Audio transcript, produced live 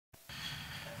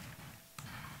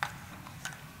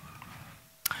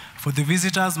For the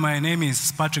visitors, my name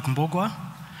is Patrick Mbugua.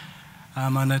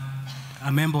 I'm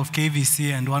a member of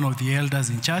KVC and one of the elders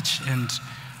in church, and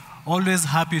always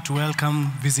happy to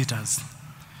welcome visitors.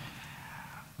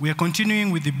 We are continuing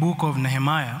with the book of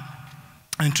Nehemiah,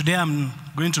 and today I'm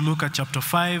going to look at chapter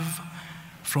 5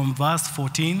 from verse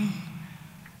 14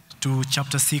 to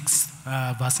chapter 6,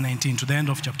 verse 19, to the end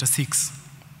of chapter 6.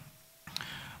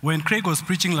 When Craig was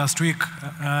preaching last week,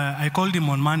 I called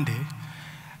him on Monday,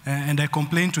 and I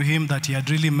complained to him that he had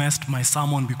really messed my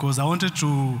sermon because I wanted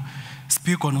to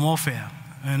speak on warfare.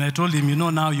 And I told him,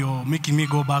 now you're making me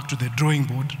go back to the drawing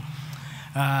board.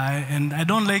 And I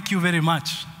don't like you very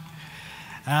much.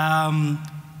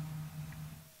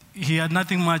 He had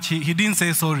nothing much. He didn't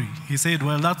say sorry. He said,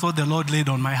 well, that's what the Lord laid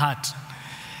on my heart.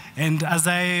 And as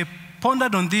I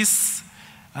pondered on this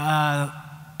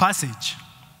passage,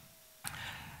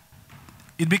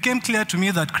 it became clear to me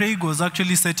that Craig was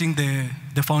actually setting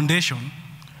the foundation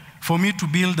for me to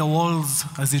build the walls,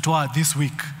 as it were, this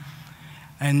week.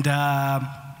 And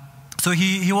so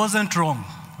he wasn't wrong.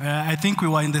 I think we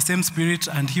were in the same spirit,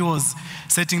 and he was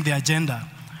setting the agenda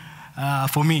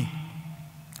for me.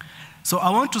 So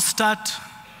I want to start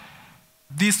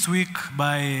this week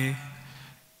by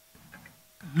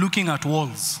looking at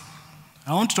walls.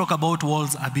 I want to talk about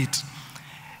walls a bit.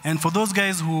 And for those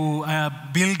guys who are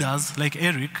builders, like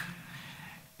Eric,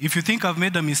 if you think I've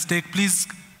made a mistake, please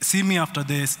see me after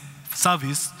the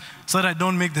service so that I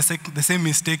don't make the same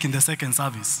mistake in the second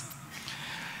service.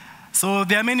 So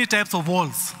there are many types of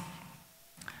walls.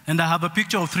 And I have a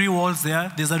picture of 3 walls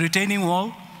there. There's a retaining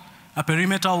wall, a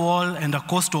perimeter wall, and a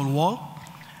coastal wall.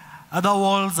 Other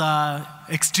walls are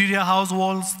exterior house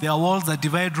walls. There are walls that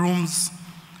divide rooms.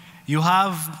 You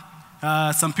have,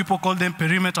 some people call them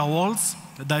perimeter walls,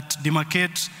 that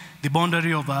demarcate the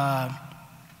boundary of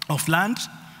land.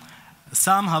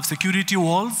 Some have security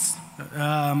walls.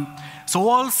 So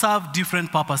walls serve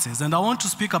different purposes. And I want to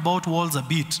speak about walls a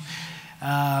bit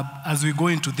as we go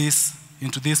into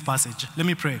this passage. Let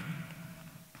me pray.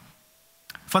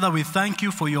 Father, we thank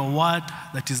you for your word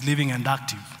that is living and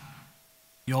active.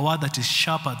 Your word that is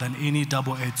sharper than any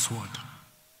double-edged sword.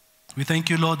 We thank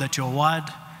you, Lord, that your word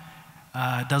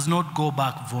does not go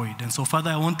back void. And so,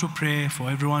 Father, I want to pray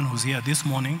for everyone who's here this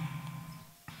morning,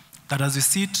 that as we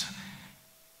sit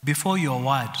before your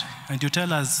word, and you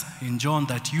tell us in John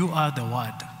that you are the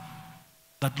word,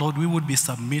 that, Lord, we would be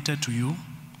submitted to you,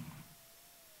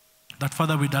 that,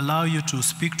 Father, we'd allow you to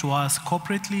speak to us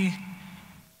corporately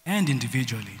and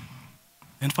individually.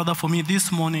 And, Father, for me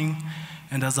this morning,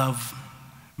 and as I've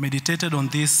meditated on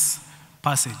this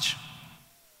passage,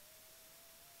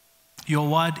 your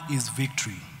word is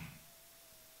victory.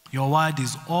 Your word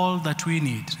is all that we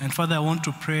need. And Father, I want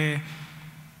to pray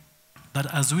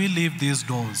that as we leave these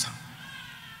doors,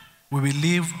 we will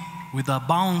live with a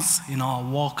bounce in our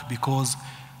walk because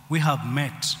we have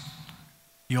met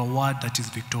your word that is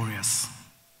victorious.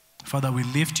 Father, we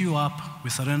lift you up, we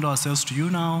surrender ourselves to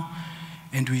you now,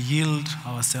 and we yield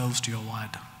ourselves to your word.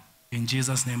 In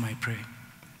Jesus' name I pray.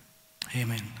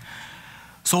 Amen.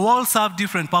 So walls serve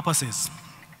different purposes.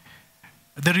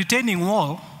 The retaining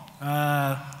wall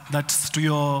that's to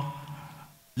your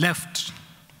left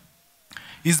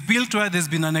is built where there's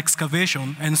been an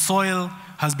excavation and soil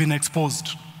has been exposed.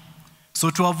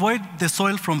 So to avoid the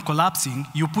soil from collapsing,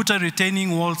 you put a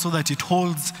retaining wall so that it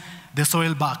holds the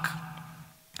soil back.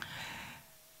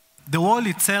 The wall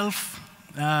itself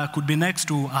could be next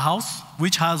to a house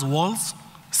which has walls,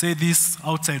 say these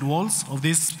outside walls of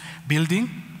this building.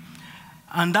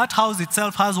 And that house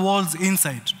itself has walls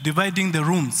inside, dividing the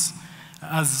rooms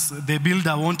as the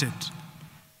builder wanted.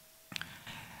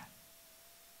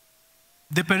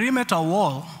 The perimeter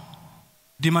wall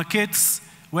demarcates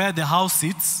where the house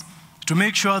sits to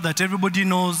make sure that everybody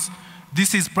knows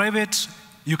this is private,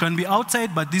 you can be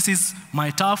outside, but this is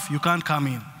my turf, you can't come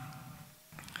in.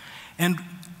 And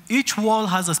each wall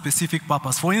has a specific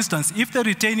purpose. For instance, if the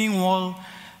retaining wall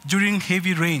during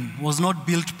heavy rain was not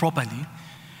built properly,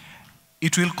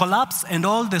 it will collapse and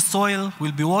all the soil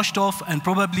will be washed off and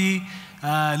probably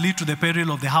lead to the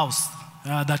peril of the house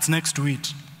that's next to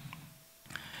it.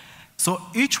 So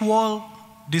each wall,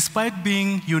 despite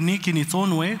being unique in its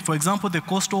own way, for example, the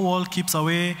coastal wall keeps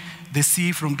away the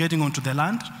sea from getting onto the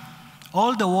land.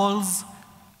 All the walls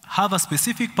have a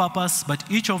specific purpose, but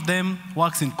each of them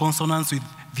works in consonance with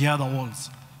the other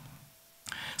walls.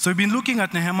 So we've been looking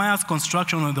at Nehemiah's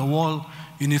construction of the wall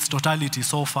in its totality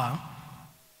so far.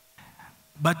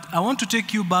 But I want to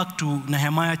take you back to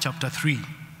Nehemiah chapter 3,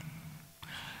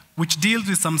 which deals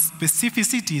with some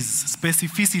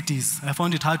specificities. I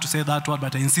found it hard to say that word,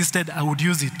 but I insisted I would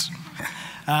use it.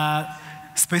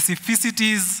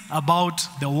 specificities about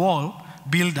the wall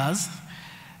builders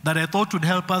that I thought would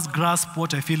help us grasp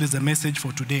what I feel is the message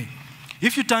for today.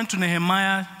 If you turn to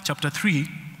Nehemiah chapter 3,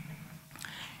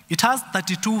 it has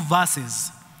 32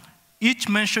 verses, each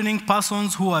mentioning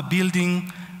persons who are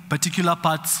building particular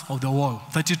parts of the wall,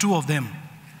 32 of them.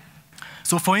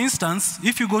 So for instance,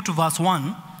 if you go to verse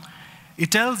 1,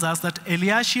 it tells us that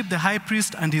Eliashib the high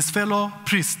priest and his fellow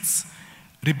priests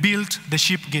rebuilt the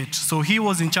sheep gate. So he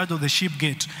was in charge of the sheep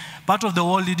gate, part of the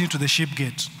wall leading to the sheep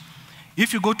gate.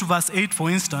 If you go to verse 8, for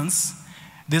instance,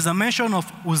 there's a mention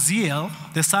of Uzziel,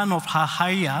 the son of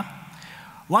Harhaiah,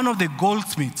 one of the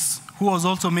goldsmiths who was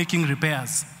also making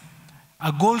repairs.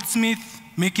 A goldsmith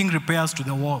making repairs to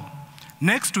the wall.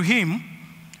 Next to him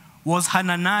was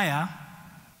Hananiah,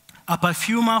 a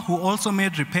perfumer who also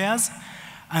made repairs,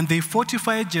 and they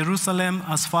fortified Jerusalem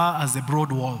as far as the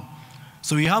broad wall.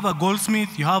 So you have a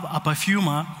goldsmith, you have a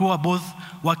perfumer who are both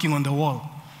working on the wall.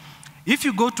 If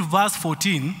you go to verse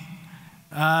 14,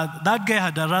 that guy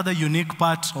had a rather unique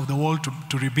part of the wall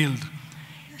to rebuild.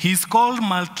 He's called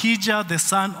Malchijah, the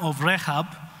son of Rehab,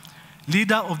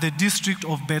 leader of the district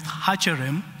of Beth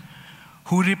Hacherem,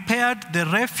 who repaired the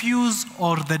refuse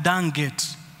or the dung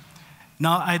gate.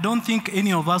 Now, I don't think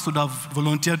any of us would have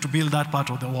volunteered to build that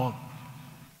part of the wall.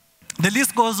 The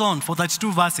list goes on for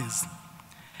 32 verses.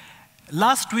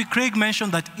 Last week, Craig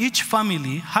mentioned that each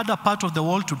family had a part of the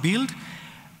wall to build,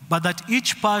 but that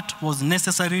each part was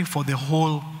necessary for the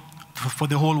whole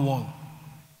wall.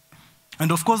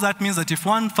 And of course, that means that if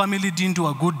one family didn't do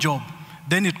a good job,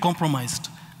 then it compromised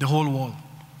the whole wall.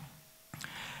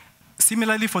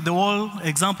 Similarly, for the wall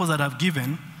examples that I've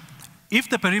given, if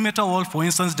the perimeter wall, for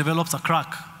instance, develops a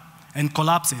crack and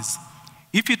collapses,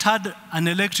 if it had an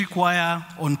electric wire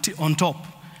on top,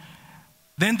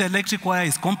 then the electric wire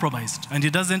is compromised and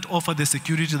it doesn't offer the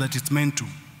security that it's meant to.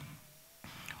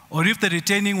 Or if the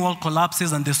retaining wall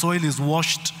collapses and the soil is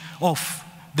washed off,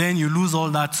 then you lose all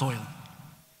that soil.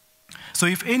 So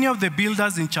if any of the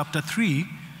builders in chapter 3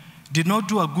 did not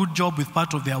do a good job with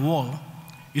part of their wall,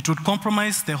 it would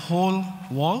compromise the whole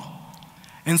wall.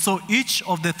 And so each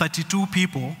of the 32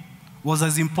 people was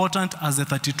as important as the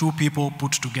 32 people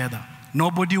put together.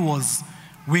 Nobody was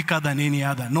weaker than any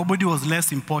other. Nobody was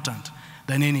less important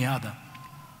than any other.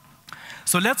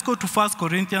 So let's go to 1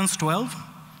 Corinthians 12.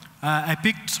 I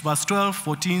picked verse 12,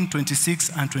 14, 26,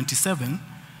 and 27,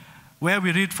 where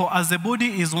we read, "For as the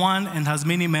body is one and has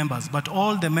many members, but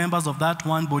all the members of that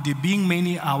one body, being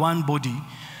many, are one body,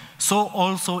 so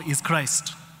also is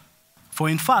Christ. For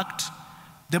in fact,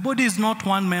 the body is not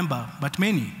one member, but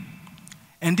many.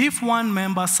 And if one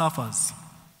member suffers,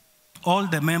 all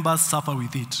the members suffer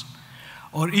with it.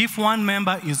 Or if one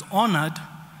member is honored,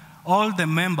 all the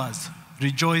members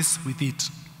rejoice with it.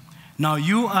 Now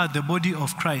you are the body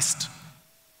of Christ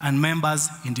and members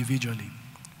individually."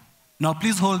 Now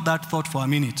please hold that thought for a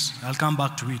minute. I'll come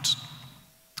back to it.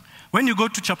 When you go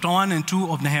to chapter 1 and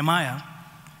 2 of Nehemiah,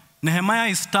 Nehemiah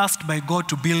is tasked by God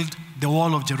to build the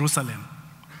wall of Jerusalem.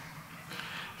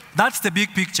 That's the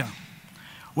big picture.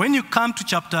 When you come to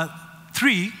chapter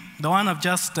 3, the one I've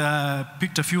just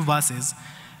picked a few verses,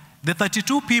 the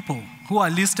 32 people who are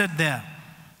listed there,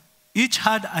 each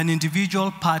had an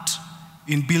individual part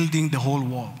in building the whole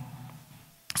wall.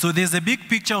 So there's a big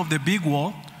picture of the big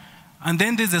wall, and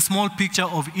then there's a small picture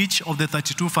of each of the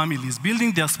 32 families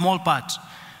building their small part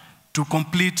to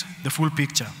complete the full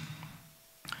picture.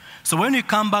 So when we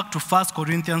come back to 1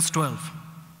 Corinthians 12,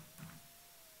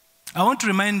 I want to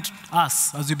remind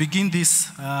us as we begin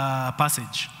this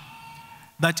passage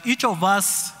that each of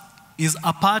us is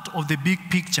a part of the big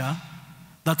picture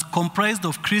that's comprised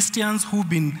of Christians who've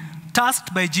been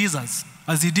tasked by Jesus,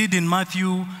 as he did in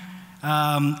Matthew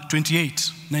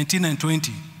 28, 19 and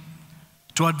 20,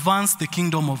 to advance the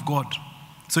kingdom of God.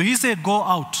 So he said, go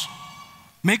out,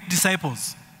 make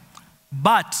disciples.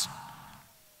 But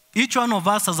each one of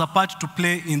us has a part to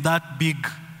play in that big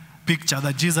picture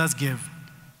that Jesus gave.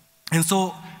 And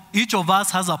so each of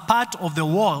us has a part of the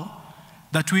wall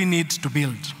that we need to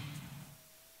build.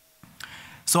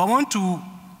 So I want to,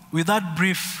 with that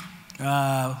brief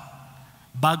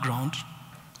background,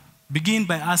 begin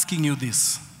by asking you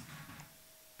this.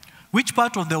 Which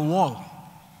part of the wall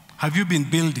have you been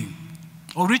building?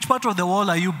 Or which part of the wall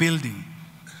are you building?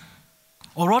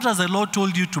 Or what has the Lord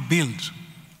told you to build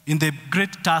in the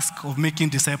great task of making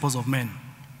disciples of men?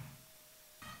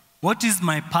 What is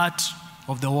my part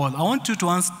of the wall? I want you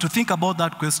to think about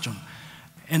that question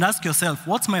and ask yourself,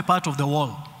 what's my part of the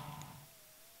wall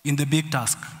in the big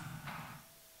task?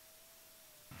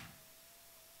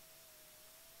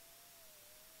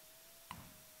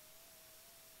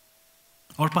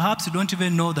 Or perhaps you don't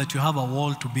even know that you have a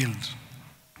wall to build.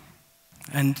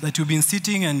 and that you've been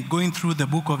sitting and going through the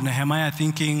book of Nehemiah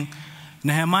thinking,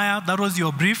 Nehemiah, that was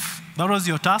your brief, that was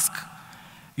your task.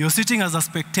 You're sitting as a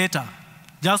spectator,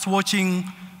 just watching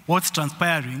what's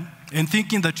transpiring and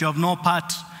thinking that you have no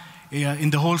part in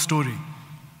the whole story.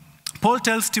 Paul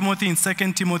tells Timothy in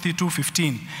 2 Timothy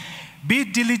 2:15, be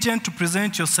diligent to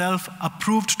present yourself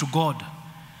approved to God,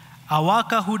 a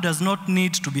worker who does not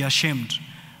need to be ashamed,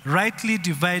 rightly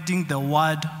dividing the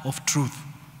word of truth.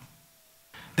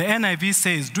 The NIV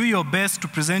says, do your best to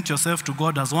present yourself to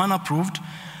God as one approved,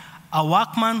 a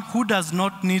workman who does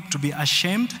not need to be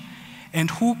ashamed and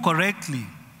who correctly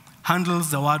handles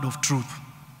the word of truth.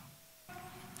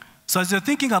 So as you're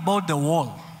thinking about the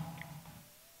wall,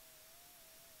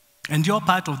 and you're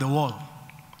part of the wall,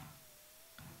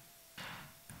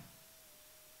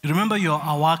 remember you're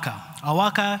a worker. A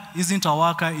worker isn't a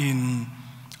worker in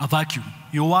a vacuum.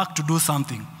 You work to do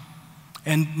something.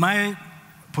 And my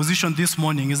position this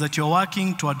morning is that you're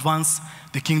working to advance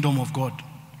the kingdom of God.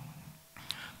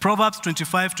 Proverbs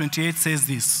 25:28 says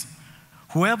this,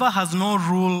 whoever has no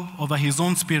rule over his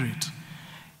own spirit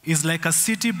is like a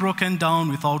city broken down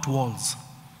without walls.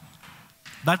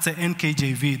 That's the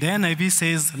NKJV. The NIV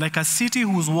says, like a city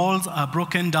whose walls are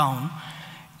broken down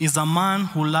is a man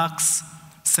who lacks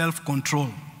self-control.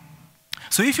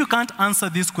 So if you can't answer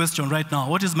this question right now,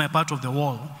 what is my part of the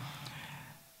wall?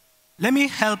 Let me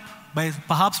help by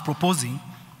perhaps proposing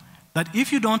that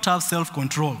if you don't have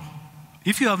self-control,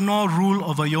 if you have no rule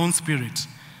over your own spirit,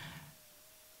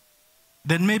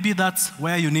 then maybe that's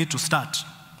where you need to start.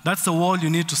 That's the wall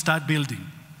you need to start building.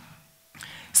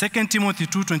 2 Timothy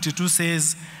 2:22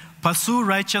 says, pursue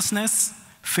righteousness,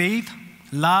 faith,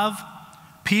 love,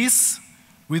 peace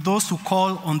with those who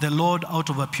call on the Lord out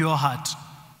of a pure heart.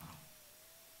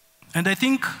 And I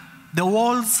think the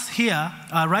walls here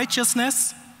are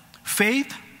righteousness,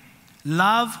 faith,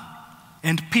 love,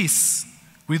 and peace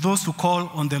with those who call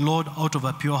on the Lord out of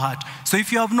a pure heart. So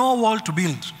if you have no wall to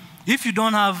build, if you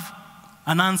don't have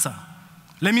an answer,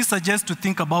 let me suggest to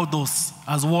think about those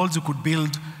as walls you could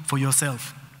build for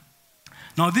yourself.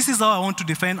 Now, this is how I want to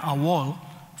define a wall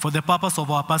for the purpose of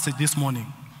our passage this morning.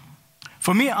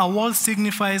 For me, a wall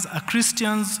signifies a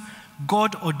Christian's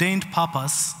God-ordained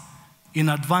purpose in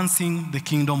advancing the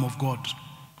kingdom of God.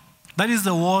 That is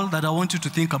the wall that I want you to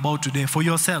think about today for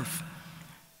yourself.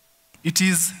 It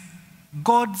is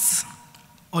God's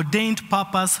ordained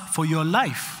purpose for your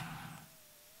life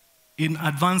in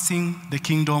advancing the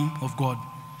kingdom of God.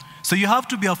 So you have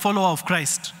to be a follower of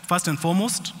Christ, first and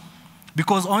foremost,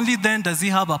 because only then does he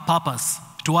have a purpose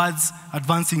towards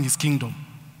advancing his kingdom.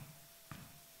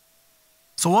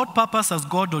 So what purpose has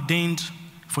God ordained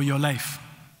for your life?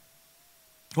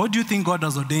 What do you think God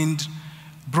has ordained,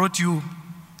 brought you,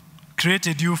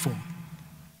 created you for?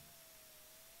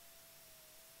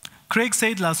 Craig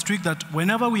said last week that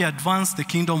whenever we advance the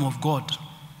kingdom of God,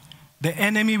 the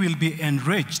enemy will be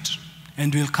enraged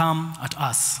and will come at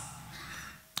us.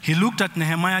 He looked at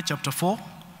Nehemiah chapter 4,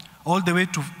 all the way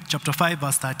to chapter 5,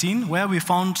 verse 13, where we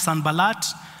found Sanballat,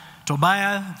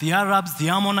 Tobiah, the Arabs, the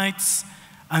Ammonites,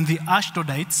 and the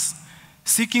Ashdodites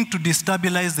seeking to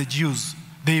destabilize the Jews.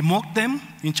 They mocked them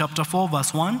in chapter 4,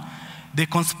 verse 1. They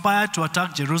conspired to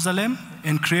attack Jerusalem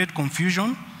and create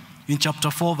confusion in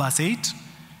chapter 4, verse 8.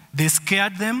 They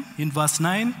scared them in verse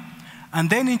 9. And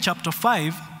then in chapter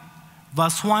 5,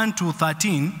 verse 1 to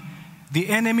 13, the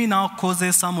enemy now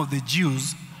causes some of the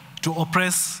Jews to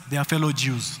oppress their fellow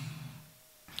Jews.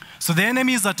 So the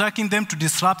enemy is attacking them to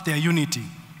disrupt their unity,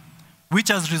 which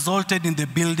has resulted in the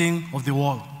building of the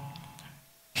wall.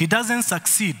 He doesn't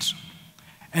succeed.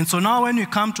 And so now when we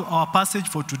come to our passage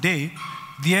for today,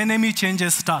 the enemy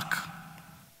changes tack.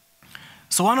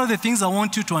 So one of the things I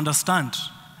want you to understand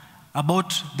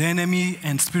about the enemy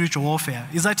and spiritual warfare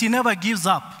is that he never gives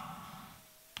up.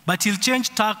 But he'll change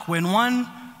tack when one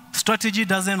strategy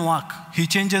doesn't work. He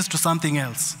changes to something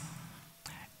else.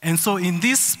 And so in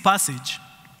this passage,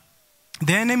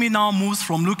 the enemy now moves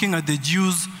from looking at the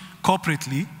Jews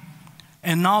corporately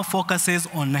and now focuses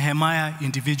on Nehemiah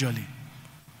individually.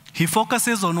 He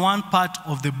focuses on one part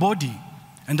of the body.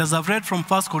 And as I've read from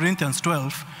 1 Corinthians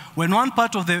 12, when one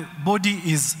part of the body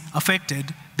is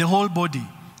affected, the whole body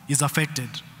is affected.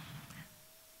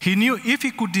 He knew if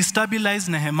he could destabilize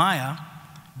Nehemiah,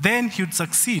 then he would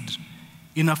succeed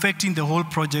in affecting the whole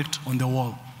project on the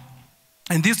wall.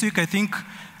 And this week, I think,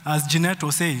 as Jeanette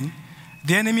was saying,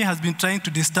 the enemy has been trying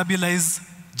to destabilize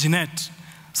Jeanette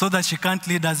so that she can't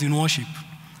lead us in worship.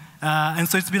 And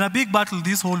so it's been a big battle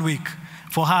this whole week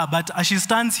for her. But as she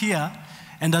stands here,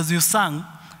 and as you sang,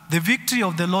 the victory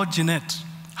of the Lord Jeanette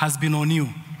has been on you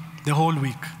the whole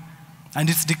week. And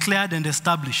it's declared and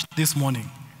established this morning.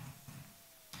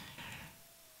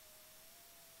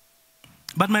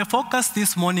 But my focus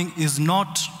this morning is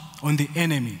not on the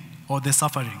enemy or the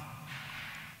suffering,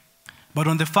 but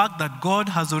on the fact that God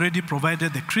has already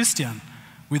provided the Christian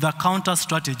with a counter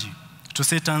strategy to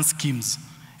Satan's schemes.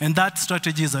 And that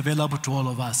strategy is available to all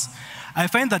of us. I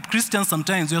find that Christians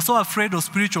sometimes, you're so afraid of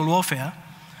spiritual warfare,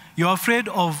 you're afraid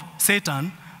of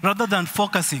Satan, rather than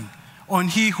focusing on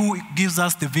he who gives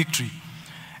us the victory.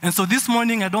 And so this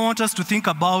morning, I don't want us to think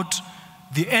about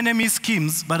the enemy's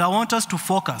schemes, but I want us to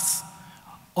focus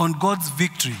on God's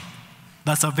victory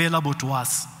that's available to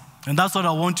us. And that's what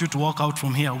I want you to walk out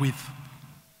from here with.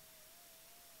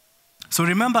 So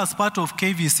remember, as part of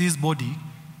KVC's body,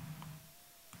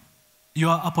 you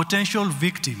are a potential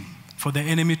victim for the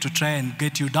enemy to try and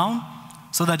get you down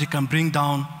so that he can bring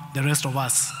down the rest of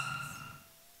us.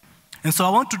 And so I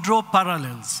want to draw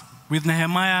parallels with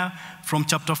Nehemiah from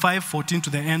chapter 5, 14 to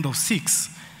the end of 6,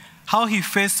 how he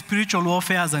faced spiritual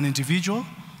warfare as an individual,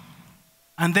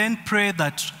 and then pray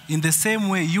that in the same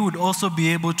way you would also be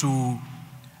able to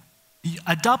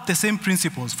adapt the same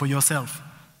principles for yourself.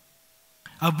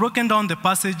 I've broken down the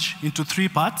passage into 3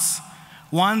 parts.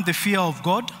 1, the fear of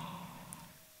God.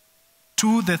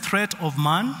 2, the threat of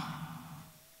man.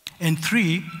 And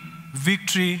 3,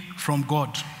 victory from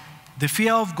God. The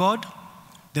fear of God,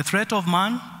 the threat of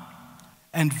man,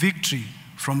 and victory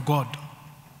from God.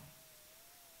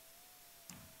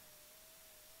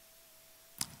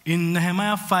 In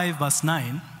Nehemiah 5, verse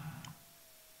 9,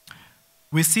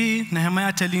 we see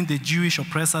Nehemiah telling the Jewish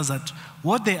oppressors that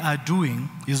what they are doing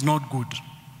is not good.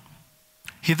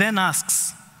 He then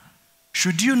asks,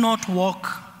 should you not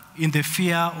walk in the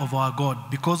fear of our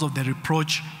God because of the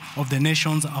reproach of the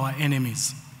nations, our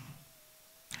enemies?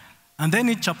 And then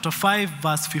in chapter 5,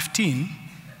 verse 15,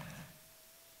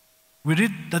 we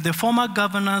read that the former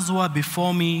governors who were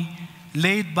before me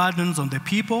laid burdens on the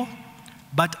people,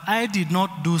 but I did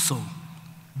not do so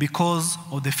because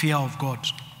of the fear of God.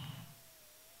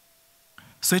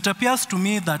 So it appears to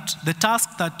me that the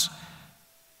task that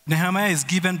Nehemiah is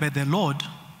given by the Lord,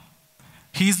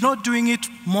 he is not doing it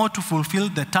more to fulfill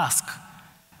the task,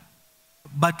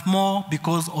 but more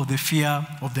because of the fear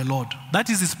of the Lord. That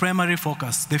is his primary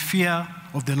focus, the fear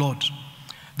of the Lord.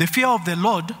 The fear of the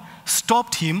Lord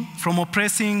stopped him from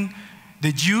oppressing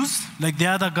the Jews like the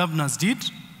other governors did.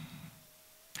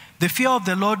 The fear of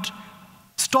the Lord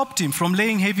stopped him from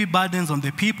laying heavy burdens on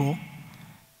the people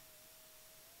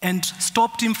and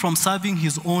stopped him from serving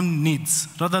his own needs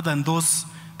rather than those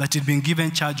that he'd been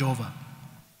given charge over.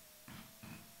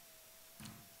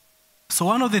 So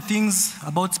one of the things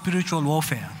about spiritual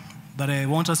warfare that I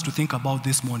want us to think about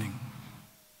this morning,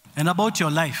 and about your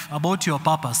life, about your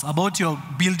purpose, about your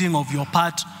building of your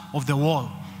part of the wall,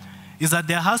 is that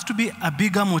there has to be a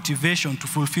bigger motivation to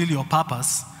fulfill your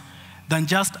purpose than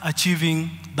just achieving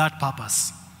that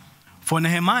purpose. For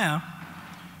Nehemiah,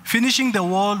 finishing the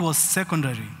wall was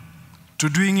secondary to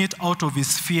doing it out of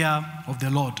his fear of the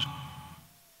Lord.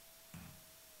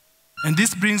 And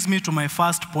this brings me to my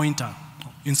first pointer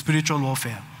in spiritual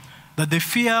warfare, that the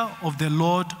fear of the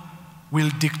Lord will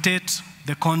dictate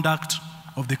the conduct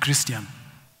of the Christian.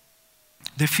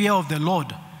 The fear of the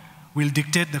Lord will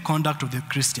dictate the conduct of the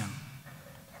Christian.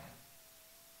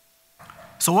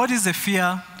 So what is the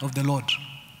fear of the Lord?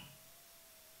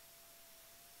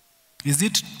 Is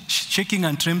it shaking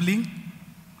and trembling?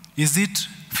 Is it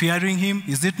fearing him?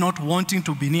 Is it not wanting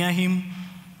to be near him?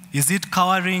 Is it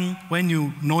cowering when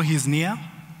you know he's near?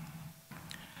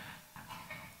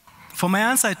 For my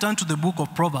answer, I turn to the book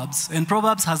of Proverbs, and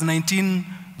Proverbs has 19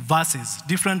 verses,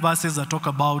 different verses that talk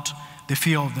about the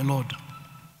fear of the Lord.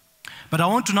 But I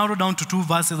want to narrow down to 2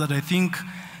 verses that I think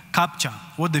capture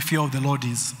what the fear of the Lord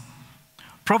is.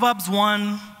 Proverbs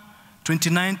 1,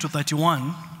 29 to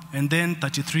 31, and then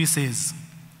 33 says,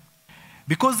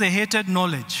 because they hated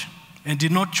knowledge and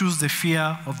did not choose the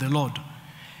fear of the Lord,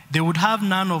 they would have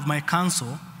none of my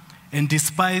counsel and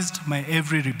despised my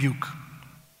every rebuke.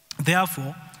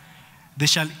 Therefore, they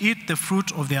shall eat the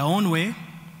fruit of their own way,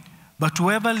 but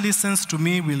whoever listens to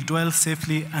me will dwell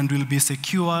safely and will be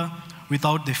secure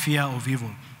without the fear of evil.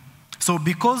 So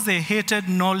because they hated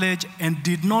knowledge and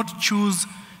did not choose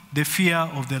the fear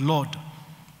of the Lord,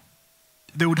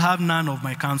 they would have none of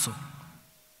my counsel.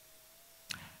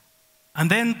 And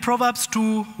then Proverbs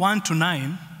 2, 1 to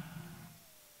 9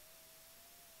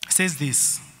 says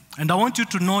this, and I want you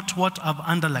to note what I've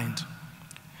underlined.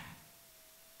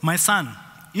 My son,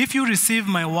 if you receive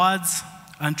my words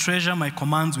and treasure my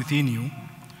commands within you,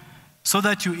 so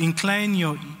that you incline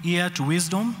your ear to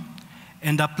wisdom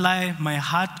and apply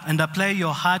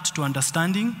your heart to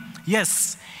understanding,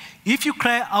 yes, if you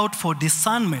cry out for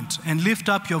discernment and lift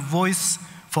up your voice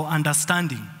for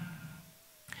understanding,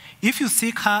 If you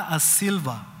seek her as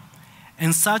silver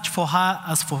and search for her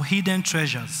as for hidden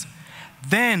treasures,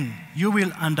 then you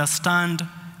will understand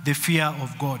the fear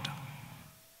of God.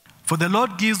 For the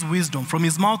Lord gives wisdom. From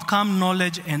his mouth come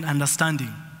knowledge and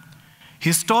understanding.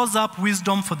 He stores up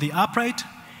wisdom for the upright.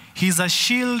 He is a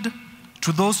shield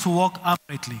to those who walk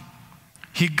uprightly.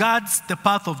 He guards the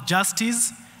path of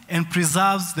justice and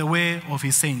preserves the way of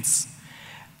his saints.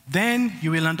 Then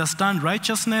you will understand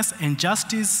righteousness and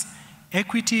justice,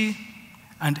 equity,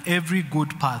 and every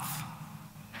good path.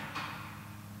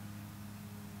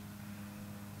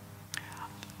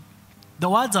 The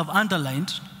words I've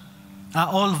underlined are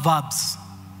all verbs.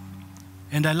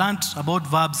 And I learned about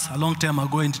verbs a long time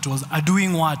ago, and it was a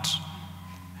doing what?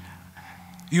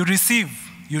 You receive,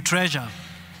 you treasure,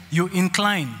 you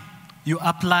incline, you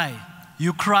apply,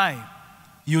 you cry,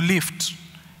 you lift,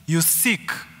 you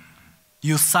seek,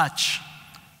 you search.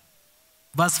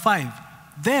 Verse 5,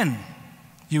 then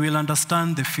you will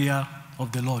understand the fear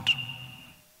of the Lord.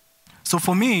 So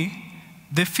for me,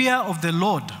 the fear of the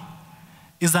Lord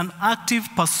is an active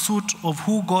pursuit of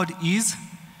who God is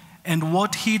and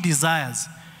what he desires,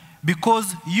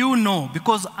 because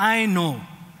I know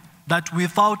that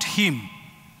without him,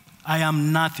 I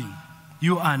am nothing.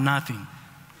 You are nothing.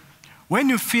 When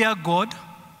you fear God,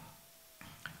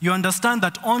 you understand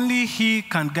that only he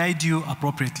can guide you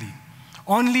appropriately.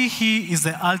 Only he is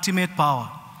the ultimate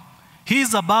power. He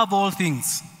is above all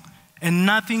things, and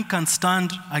nothing can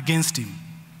stand against him.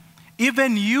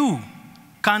 Even you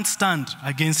can't stand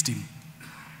against him.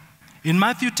 In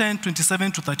Matthew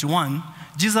 10:27-31,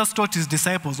 Jesus taught his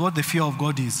disciples what the fear of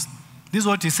God is. This is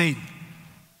what he said.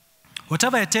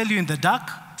 Whatever I tell you in the dark,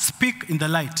 speak in the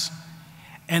light.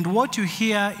 And what you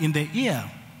hear in the ear,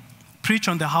 preach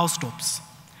on the housetops.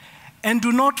 And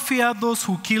do not fear those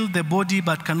who kill the body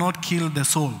but cannot kill the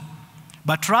soul.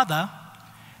 But rather,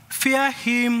 fear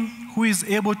him who is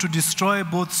able to destroy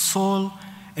both soul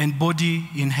and body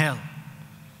in hell.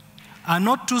 Are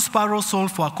not 2 sparrows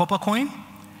sold for a copper coin?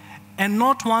 And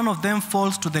not one of them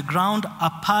falls to the ground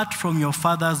apart from your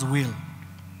Father's will.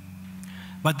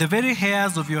 But the very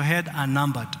hairs of your head are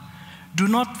numbered. Do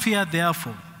not fear,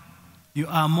 therefore. You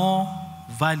are more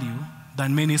value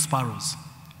than many sparrows.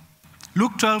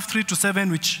 Luke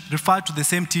 12:3-7, which refer to the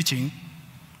same teaching,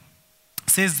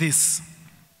 says this: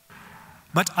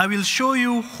 But I will show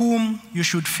you whom you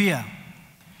should fear.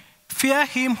 Fear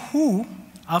him who,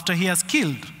 after he has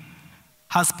killed,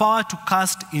 has power to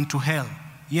cast into hell.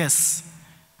 Yes,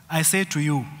 I say to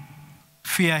you,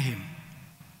 fear him.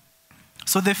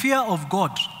 So the fear of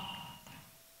God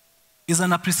is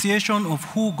an appreciation of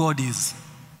who God is,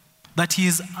 that he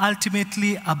is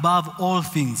ultimately above all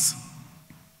things.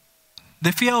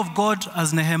 The fear of God,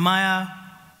 as Nehemiah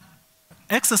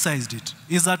exercised it,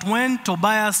 is that when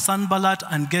Tobiah, Sanballat,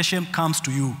 and Geshem comes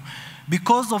to you,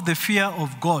 because of the fear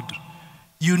of God,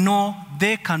 you know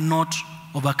they cannot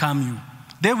overcome you.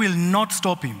 They will not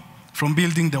stop him from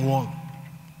building the wall.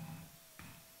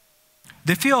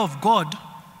 The fear of God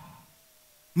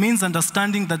means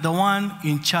understanding that the one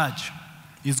in charge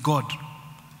is God.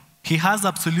 He has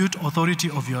absolute authority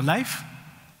of your life,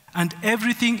 and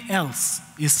everything else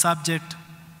is subject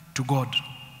to God.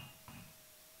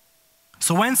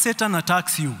 So when Satan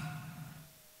attacks you,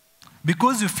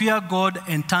 because you fear God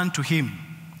and turn to him,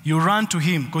 you run to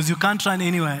him because you can't run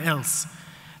anywhere else,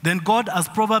 then God, as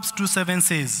Proverbs 2:7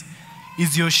 says,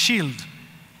 is your shield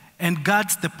and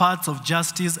guards the paths of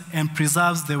justice and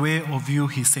preserves the way of you,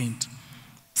 his saint.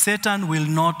 Satan will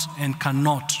not and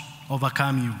cannot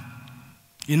overcome you.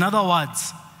 In other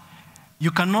words, you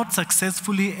cannot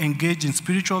successfully engage in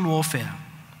spiritual warfare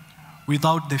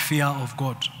without the fear of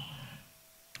God.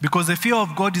 Because the fear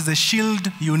of God is a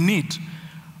shield you need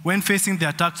when facing the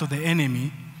attacks of the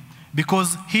enemy,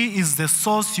 because he is the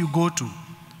source you go to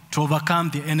overcome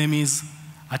the enemy's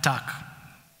attack.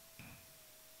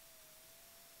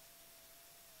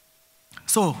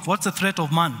 So, what's the threat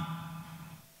of man?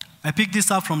 I picked this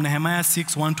up from Nehemiah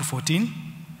 6:1-14.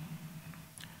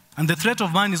 And the threat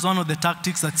of man is one of the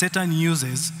tactics that Satan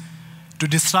uses to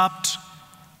disrupt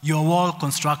your wall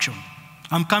construction.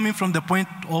 I'm coming from the point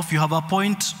of you have a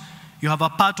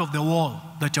part of the wall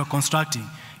that you're constructing.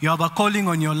 You have a calling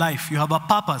on your life. You have a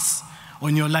purpose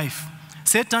on your life.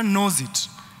 Satan knows it,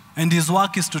 and his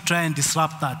work is to try and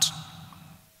disrupt that.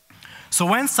 So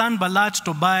when Sanballat,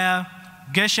 Tobiah,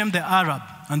 Geshem the Arab,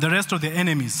 and the rest of the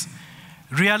enemies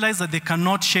realize that they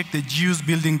cannot shake the Jews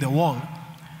building the wall,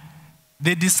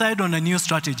 they decide on a new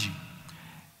strategy.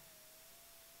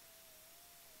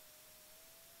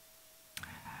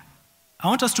 I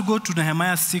want us to go to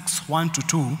Nehemiah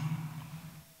 6:1-2,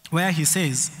 where he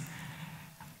says,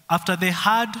 after they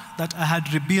heard that I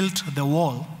had rebuilt the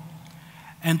wall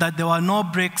and that there were no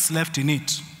breaks left in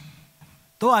it,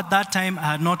 though at that time I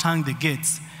had not hung the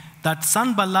gates, that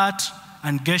Sanballat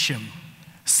and Geshem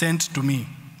sent to me.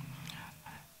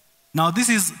 Now this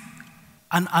is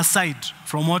an aside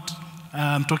from what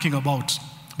I'm talking about,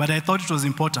 but I thought it was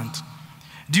important.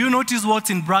 Do you notice what's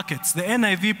in brackets? The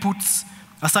NIV puts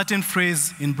a certain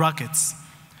phrase in brackets.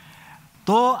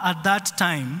 Though at that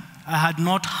time I had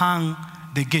not hung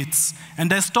the gates.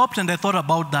 And I stopped and I thought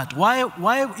about that.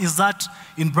 Why is that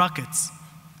in brackets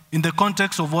in the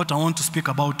context of what I want to speak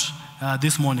about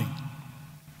this morning?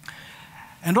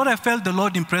 And what I felt the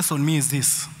Lord impress on me is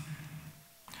this,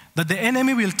 that the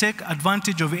enemy will take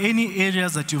advantage of any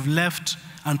areas that you've left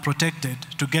unprotected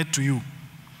to get to you.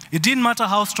 It didn't matter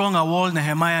how strong a wall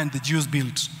Nehemiah and the Jews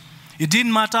built. It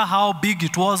didn't matter how big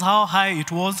it was, how high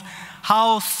it was,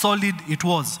 how solid it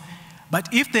was. But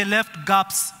if they left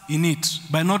gaps in it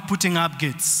by not putting up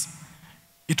gates,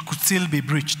 it could still be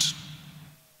breached.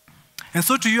 And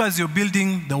so to you as you're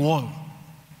building the wall,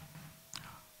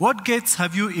 what gates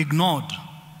have you ignored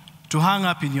to hang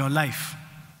up in your life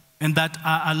and that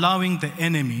are allowing the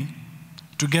enemy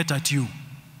to get at you?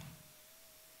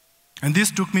 And this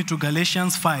took me to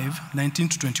Galatians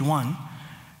 5:19-21,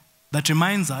 that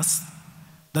reminds us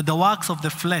that the works of the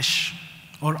flesh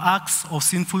or acts of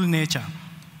sinful nature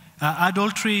are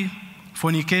adultery,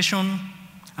 fornication,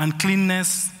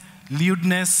 uncleanness,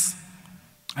 lewdness,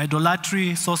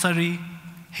 idolatry, sorcery,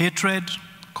 hatred,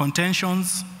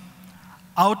 contentions,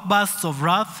 outbursts of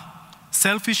wrath,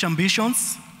 selfish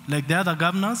ambitions, like the other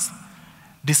governors,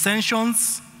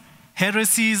 dissensions,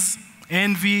 heresies,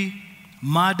 envy,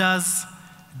 murders,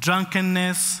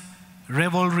 drunkenness,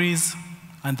 revelries,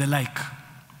 and the like.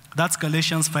 That's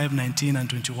Galatians 5:19 and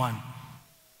 21.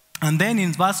 And then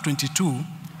in verse 22,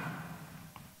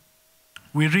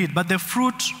 we read, but the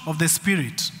fruit of the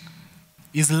Spirit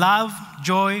is love,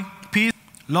 joy, peace,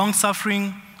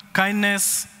 long-suffering,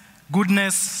 kindness,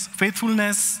 goodness,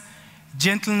 faithfulness,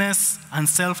 gentleness, and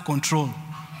self-control.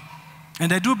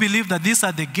 And I do believe that these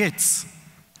are the gates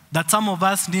that some of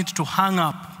us need to hang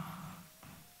up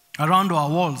around our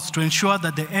walls to ensure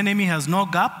that the enemy has no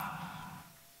gap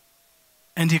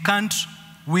and he can't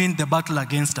win the battle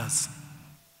against us.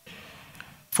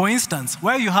 For instance,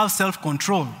 where you have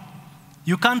self-control,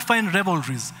 you can't find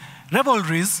revelries.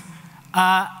 Revelries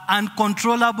are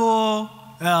uncontrollable,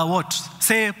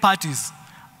 parties,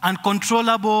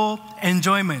 uncontrollable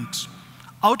enjoyment,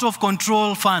 out of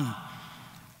control fun,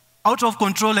 out of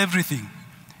control everything.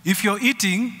 If you're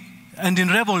eating and in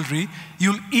revelry,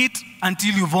 you'll eat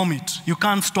until you vomit. You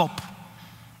can't stop.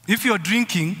 If you're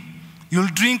drinking, you'll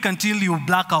drink until you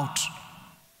black out.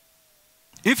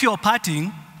 If you're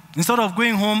partying, instead of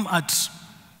going home at,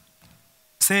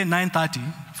 say, 9:30,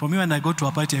 for me when I go to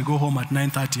a party, I go home at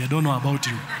 9:30. I don't know about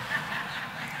you.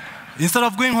 Instead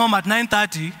of going home at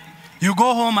 9:30, you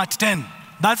go home at 10.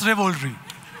 That's revelry.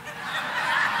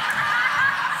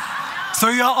 So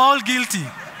you're all guilty.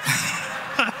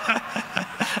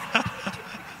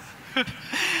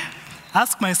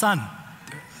 Ask my son,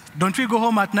 don't we go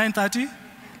home at 9:30?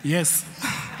 Yes.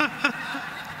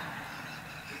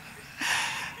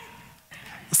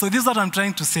 So this is what I'm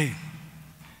trying to say.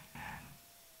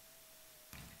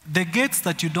 The gates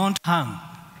that you don't hang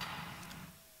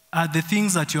are the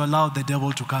things that you allow the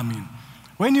devil to come in.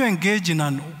 When you engage in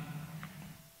an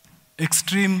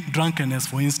extreme drunkenness,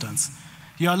 for instance,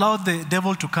 you allow the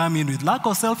devil to come in with lack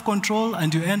of self-control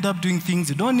and you end up doing things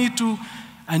you don't need to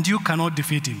and you cannot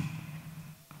defeat him.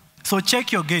 So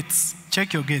check your gates.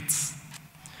 Check your gates.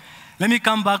 Let me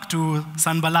come back to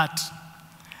Sanballat.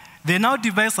 They now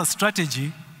devise a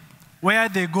strategy where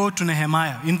they go to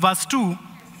Nehemiah. In verse 2,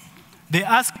 they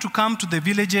ask to come to the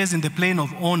villages in the plain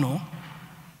of Ono,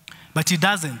 but he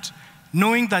doesn't,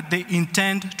 knowing that they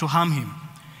intend to harm him.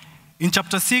 In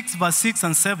chapter 6, verse 6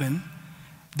 and 7,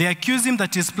 they accuse him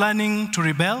that he's planning to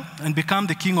rebel and become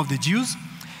the king of the Jews,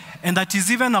 and that he's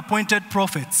even appointed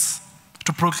prophets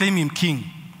to proclaim him king.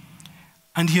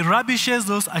 And he rubbishes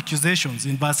those accusations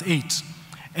in verse 8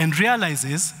 and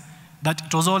realizes that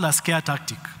it was all a scare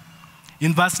tactic.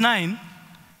 In verse 9,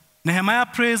 Nehemiah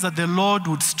prays that the Lord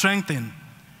would strengthen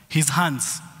his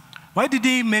hands. Why did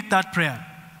he make that prayer?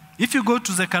 If you go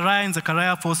to Zechariah in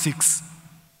Zechariah 4:6,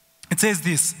 it says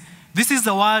this, "This is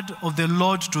the word of the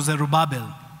Lord to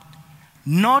Zerubbabel,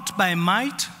 not by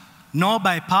might, nor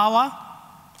by power,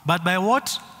 but by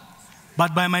what?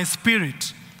 But by my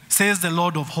spirit, says the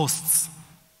Lord of hosts."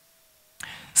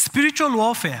 Spiritual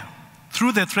warfare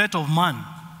through the threat of man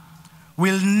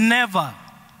will never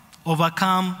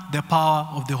overcome the power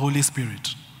of the Holy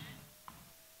Spirit.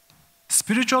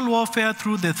 Spiritual warfare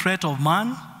through the threat of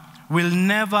man will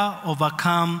never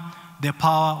overcome the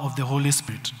power of the Holy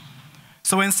Spirit.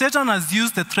 So when Satan has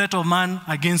used the threat of man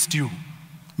against you,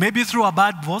 maybe through a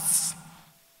bad boss,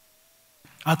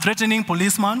 a threatening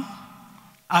policeman,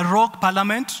 a rogue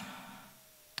parliament,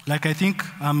 like I think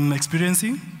I'm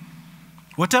experiencing,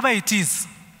 whatever it is,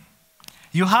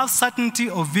 you have certainty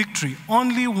of victory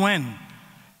only when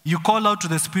you call out to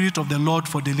the Spirit of the Lord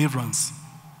for deliverance.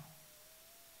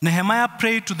 Nehemiah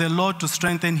prayed to the Lord to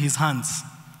strengthen his hands.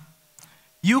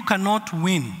 You cannot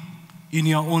win in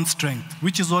your own strength,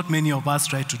 which is what many of us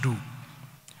try to do.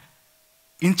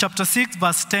 In chapter 6,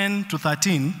 verse 10 to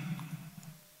 13,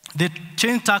 they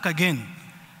changed tack again.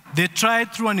 They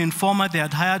tried through an informer they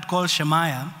had hired called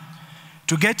Shemaiah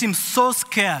to get him so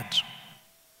scared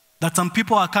that some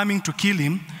people are coming to kill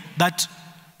him, that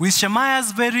with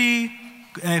Shemaiah's very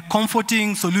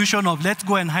comforting solution of let's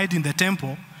go and hide in the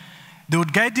temple, they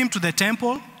would guide him to the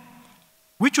temple,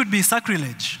 which would be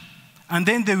sacrilege, and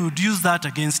then they would use that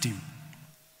against him.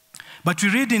 But we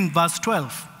read in verse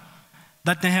 12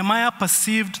 that Nehemiah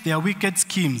perceived their wicked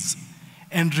schemes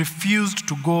and refused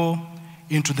to go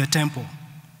into the temple.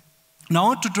 Now I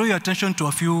want to draw your attention to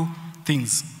a few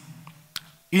things.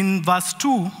 In verse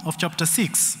 2 of chapter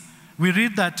 6, we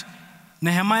read that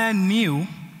Nehemiah knew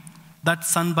that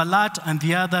Sanballat and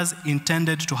the others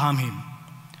intended to harm him.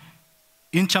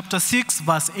 In chapter 6,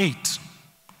 verse 8,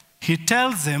 he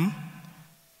tells them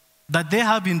that they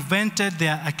have invented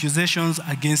their accusations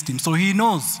against him. So he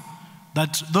knows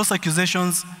that those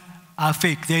accusations are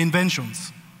fake, they're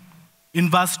inventions. In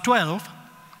verse 12,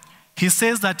 he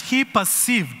says that he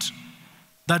perceived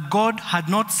that God had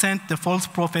not sent the false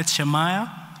prophet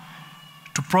Shemaiah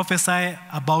to prophesy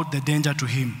about the danger to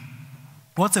him.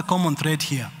 What's a common thread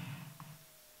here?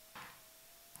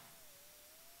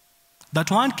 That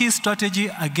one key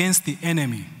strategy against the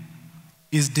enemy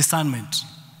is discernment.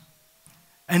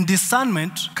 And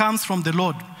discernment comes from the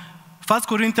Lord. 1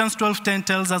 Corinthians 12:10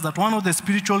 tells us that one of the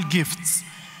spiritual gifts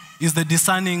is the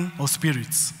discerning of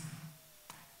spirits.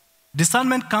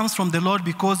 Discernment comes from the Lord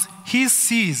because he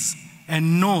sees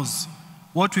and knows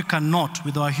what we cannot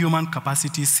with our human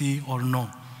capacity see or know.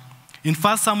 In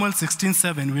 1 Samuel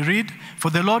 16:7 we read, "For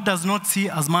the Lord does not see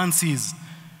as man sees.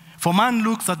 For man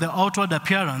looks at the outward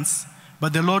appearance,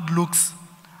 but the Lord looks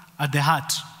at the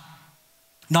heart."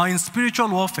 Now in spiritual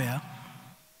warfare,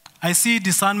 I see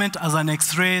discernment as an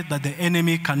X-ray that the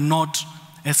enemy cannot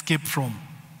escape from.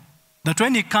 That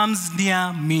when he comes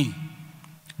near me,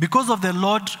 because of the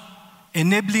Lord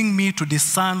enabling me to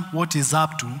discern what he's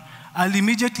up to, I'll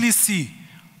immediately see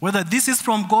whether this is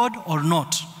from God or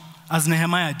not, as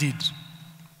Nehemiah did.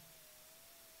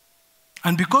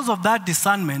 And because of that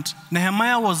discernment,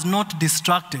 Nehemiah was not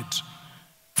distracted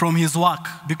from his work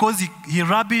because he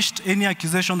rubbished any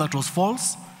accusation that was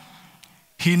false.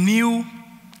 He knew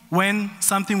when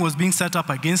something was being set up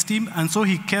against him, and so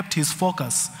he kept his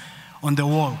focus on the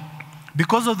wall.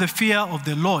 Because of the fear of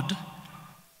the Lord,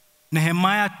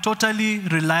 Nehemiah totally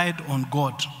relied on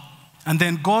God. And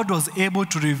then God was able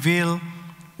to reveal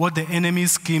what the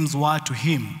enemy's schemes were to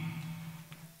him,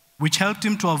 which helped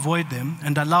him to avoid them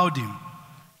and allowed him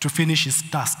to finish his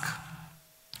task.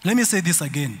 Let me say this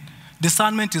again.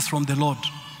 Discernment is from the Lord.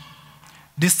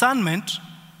 Discernment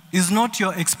is not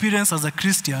your experience as a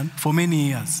Christian for many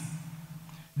years.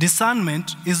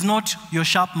 Discernment is not your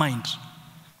sharp mind.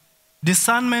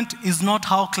 Discernment is not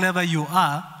how clever you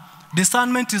are.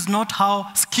 Discernment is not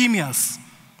how schemious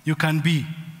you can be.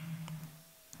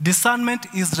 Discernment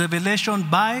is revelation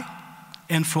by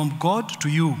and from God to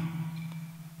you.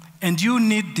 And you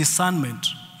need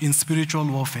discernment in spiritual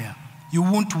warfare. You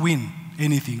won't win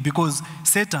anything because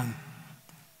Satan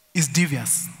is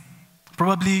devious,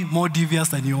 probably more devious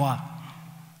than you are.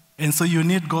 And so you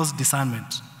need God's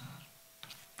discernment.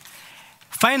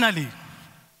 Finally,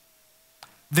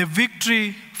 the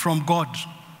victory from God.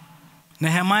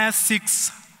 Nehemiah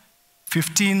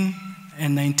 6:15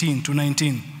 and 19 to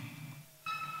 19.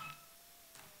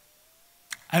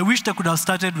 I wished I could have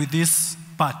started with this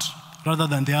part rather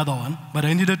than the other one, but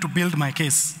I needed to build my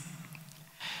case.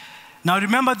 Now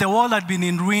remember, the wall had been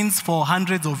in ruins for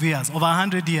hundreds of years, over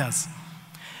 100 years.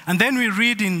 And then we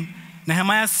read in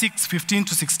Nehemiah 6:15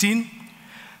 to 16,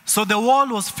 "So the wall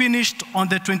was finished on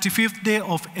the 25th day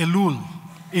of Elul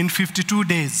in 52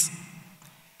 days.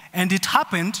 And it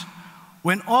happened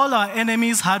when all our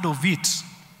enemies heard of it,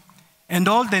 and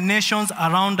all the nations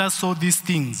around us saw these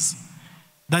things,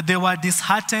 that they were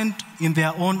disheartened in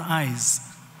their own eyes,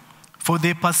 for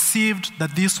they perceived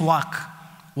that this work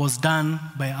was done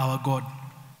by our God."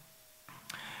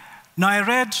 Now I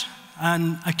read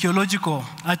an archaeological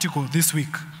article this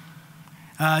week,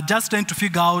 just trying to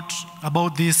figure out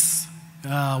about this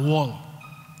wall.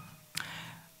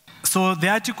 So the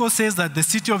article says that the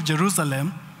city of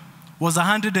Jerusalem was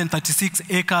 136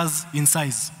 acres in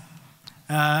size.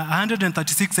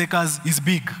 136 acres is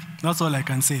big. That's all I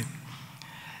can say.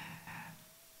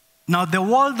 Now, the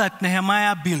wall that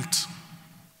Nehemiah built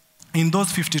in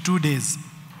those 52 days,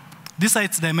 these are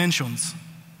its dimensions.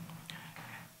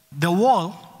 The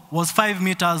wall was 5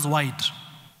 meters wide.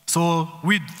 So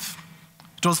width,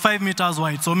 it was 5 meters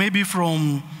wide. So maybe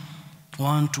from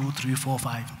 1, 2, 3, 4,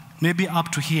 5, maybe up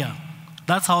to here.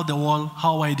 That's how the wall,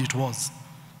 how wide it was.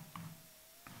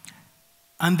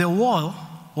 And the wall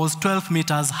was 12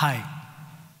 meters high.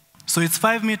 So it's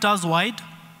 5 meters wide,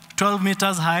 12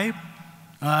 meters high.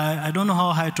 I don't know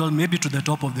how high 12, maybe to the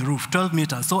top of the roof, 12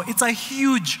 meters. So it's a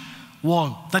huge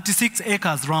wall, 36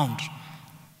 acres round.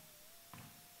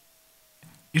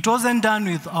 It wasn't done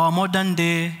with our modern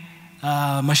day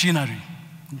machinery,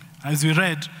 as we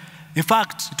read. In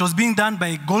fact, it was being done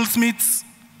by goldsmiths,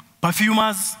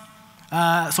 perfumers.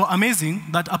 So amazing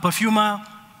that a perfumer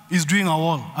is doing a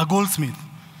wall, a goldsmith,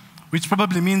 which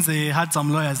probably means they had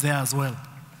some lawyers there as well,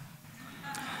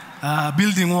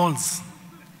 building walls.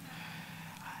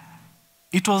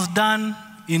 It was done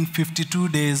in 52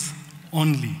 days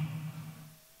only.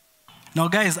 Now,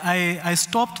 guys, I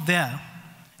stopped there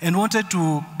and wanted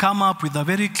to come up with a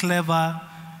very clever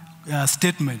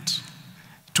statement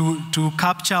to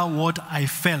capture what I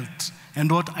felt and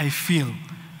what I feel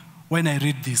when I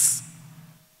read this.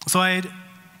 So it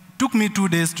took me 2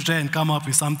 days to try and come up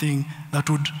with something that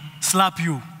would slap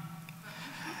you.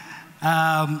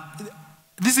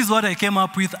 This is what I came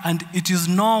up with, and it is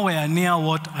nowhere near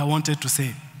what I wanted to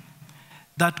say.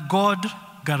 That God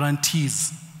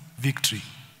guarantees victory.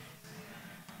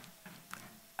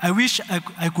 I wish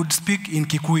I could speak in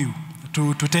Kikuyu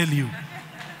to tell you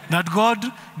that God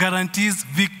guarantees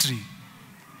victory.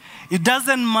 It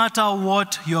doesn't matter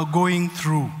what you're going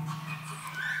through.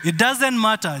 It doesn't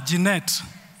matter, Jeanette,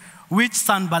 which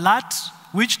Sanballat,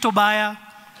 which Tobiah,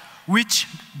 which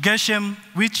Geshem,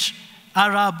 which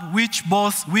Arab, which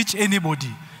boss, which anybody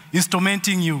is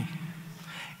tormenting you.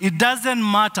 It doesn't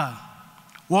matter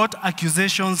what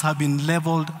accusations have been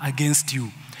leveled against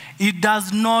you. It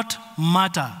does not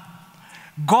matter.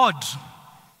 God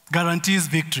guarantees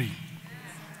victory.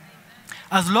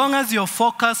 As long as you're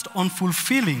focused on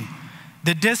fulfilling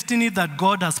the destiny that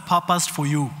God has purposed for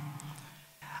you,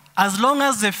 as long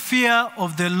as the fear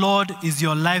of the Lord is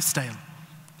your lifestyle,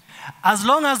 as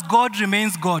long as God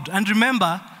remains God, and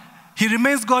remember, He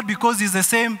remains God because He's the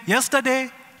same yesterday,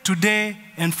 today,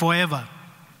 and forever.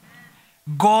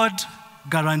 God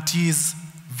guarantees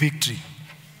victory.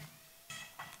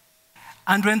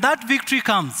 And when that victory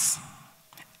comes,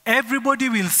 everybody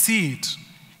will see it,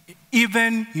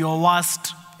 even your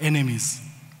worst enemies.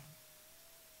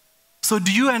 So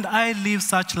do you and I live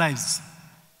such lives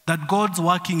that God's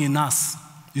working in us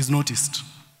is noticed?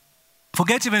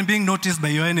 Forget even being noticed by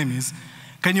your enemies.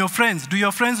 Do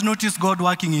your friends notice God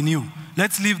working in you?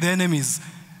 Let's leave the enemies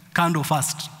candle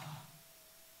first.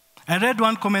 I read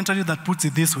one commentary that puts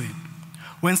it this way.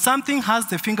 When something has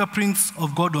the fingerprints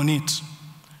of God on it,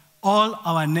 all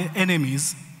our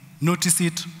enemies notice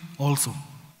it also.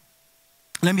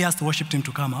 Let me ask the worship team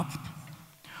to come up.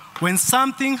 When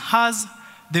something has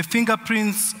the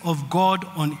fingerprints of God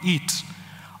on it,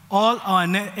 all our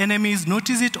enemies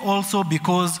notice it also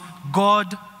because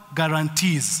God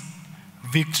guarantees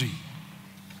victory.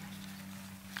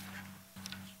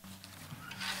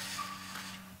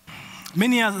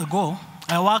 Many years ago,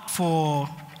 I worked for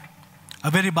a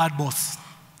very bad boss,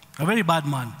 a very bad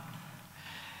man,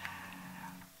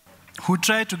 who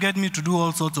tried to get me to do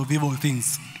all sorts of evil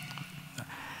things.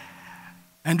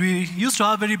 And we used to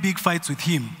have very big fights with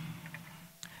him.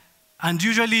 And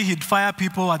usually he'd fire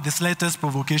people at the slightest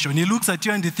provocation. He looks at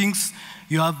you and he thinks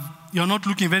you're not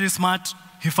looking very smart,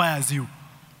 he fires you.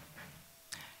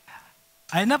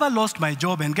 I never lost my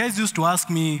job, and guys used to ask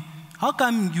me, how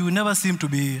come you never seem to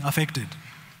be affected?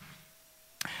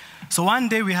 So one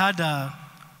day we had a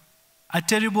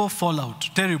terrible fallout,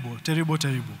 terrible.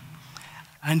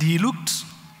 And he looked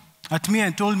at me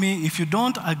and told me, if you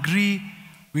don't agree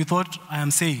with what I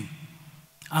am saying,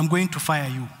 I'm going to fire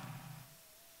you.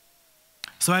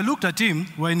 So I looked at him,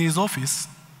 we're in his office.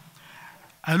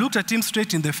 I looked at him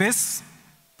straight in the face,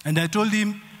 and I told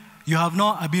him, you have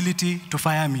no ability to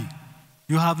fire me.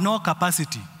 You have no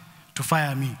capacity to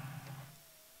fire me.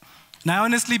 Now, I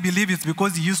honestly believe it's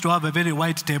because he used to have a very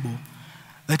wide table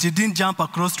that he didn't jump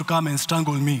across to come and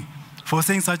strangle me for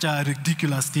saying such a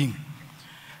ridiculous thing.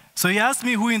 So he asked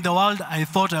me who in the world I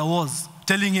thought I was,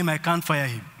 telling him I can't fire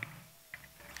him.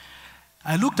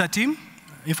 I looked at him,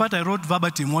 In fact, I wrote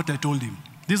verbatim what I told him.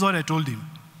 This is what I told him.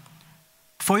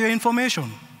 For your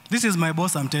information, this is my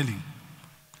boss I'm telling.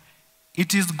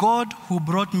 It is God who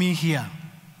brought me here,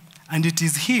 and it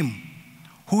is him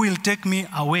who will take me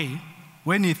away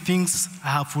when he thinks I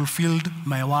have fulfilled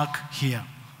my work here.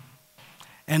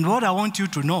 And what I want you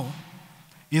to know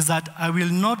is that I will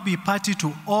not be party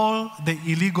to all the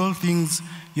illegal things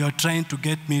you're trying to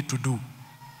get me to do.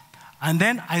 And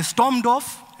then I stormed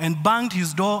off and banged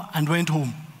his door and went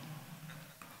home.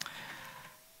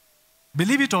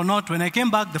 Believe it or not, when I came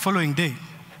back the following day,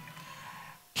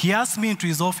 he asked me into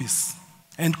his office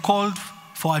and called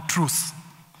for a truce.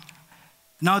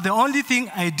 Now, the only thing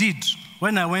I did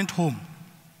when I went home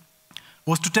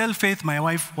was to tell Faith, my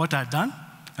wife, what I had done,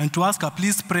 and to ask her,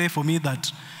 please pray for me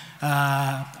that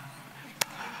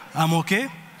I'm okay.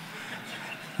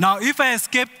 Now, if I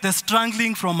escaped the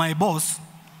strangling from my boss,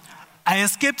 I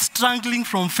escaped strangling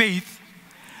from Faith.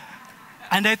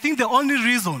 And I think the only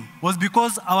reason was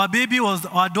because our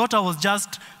daughter was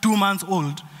just 2 months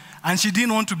old, and she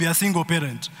didn't want to be a single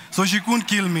parent, so she couldn't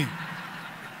kill me.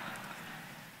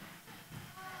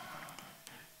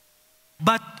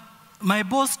 But my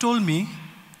boss told me,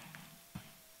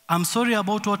 I'm sorry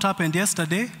about what happened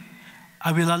yesterday.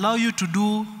 I will allow you to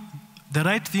do the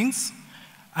right things,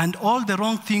 and all the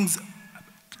wrong things,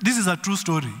 this is a true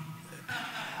story.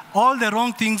 All the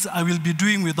wrong things I will be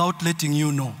doing without letting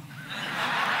you know.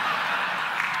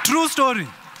 True story.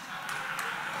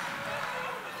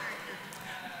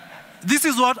 This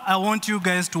is what I want you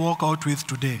guys to walk out with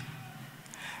today.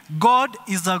 God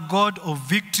is a God of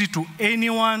victory to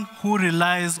anyone who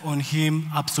relies on him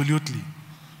absolutely.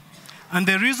 And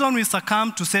the reason we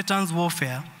succumb to Satan's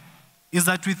warfare is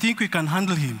that we think we can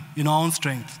handle him in our own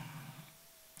strength.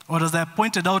 Or as I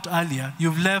pointed out earlier,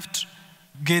 you've left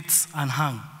gates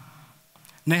unhung.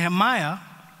 Nehemiah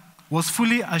was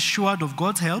fully assured of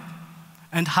God's help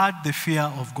and had the fear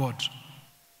of God.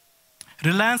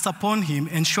 Reliance upon him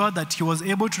ensured that he was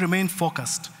able to remain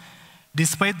focused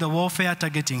despite the warfare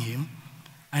targeting him,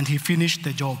 and he finished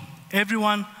the job.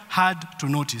 Everyone had to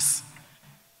notice.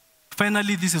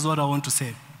 Finally, this is what I want to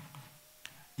say.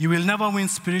 You will never win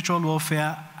spiritual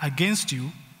warfare against you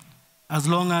as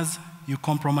long as you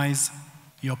compromise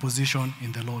your position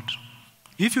in the Lord.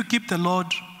 If you keep the Lord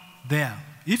there,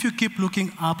 if you keep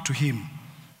looking up to him,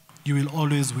 you will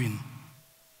always win.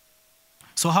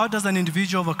 So how does an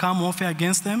individual overcome warfare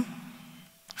against them?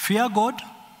 Fear God,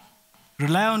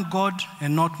 rely on God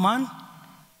and not man,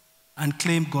 and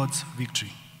claim God's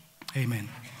victory. Amen.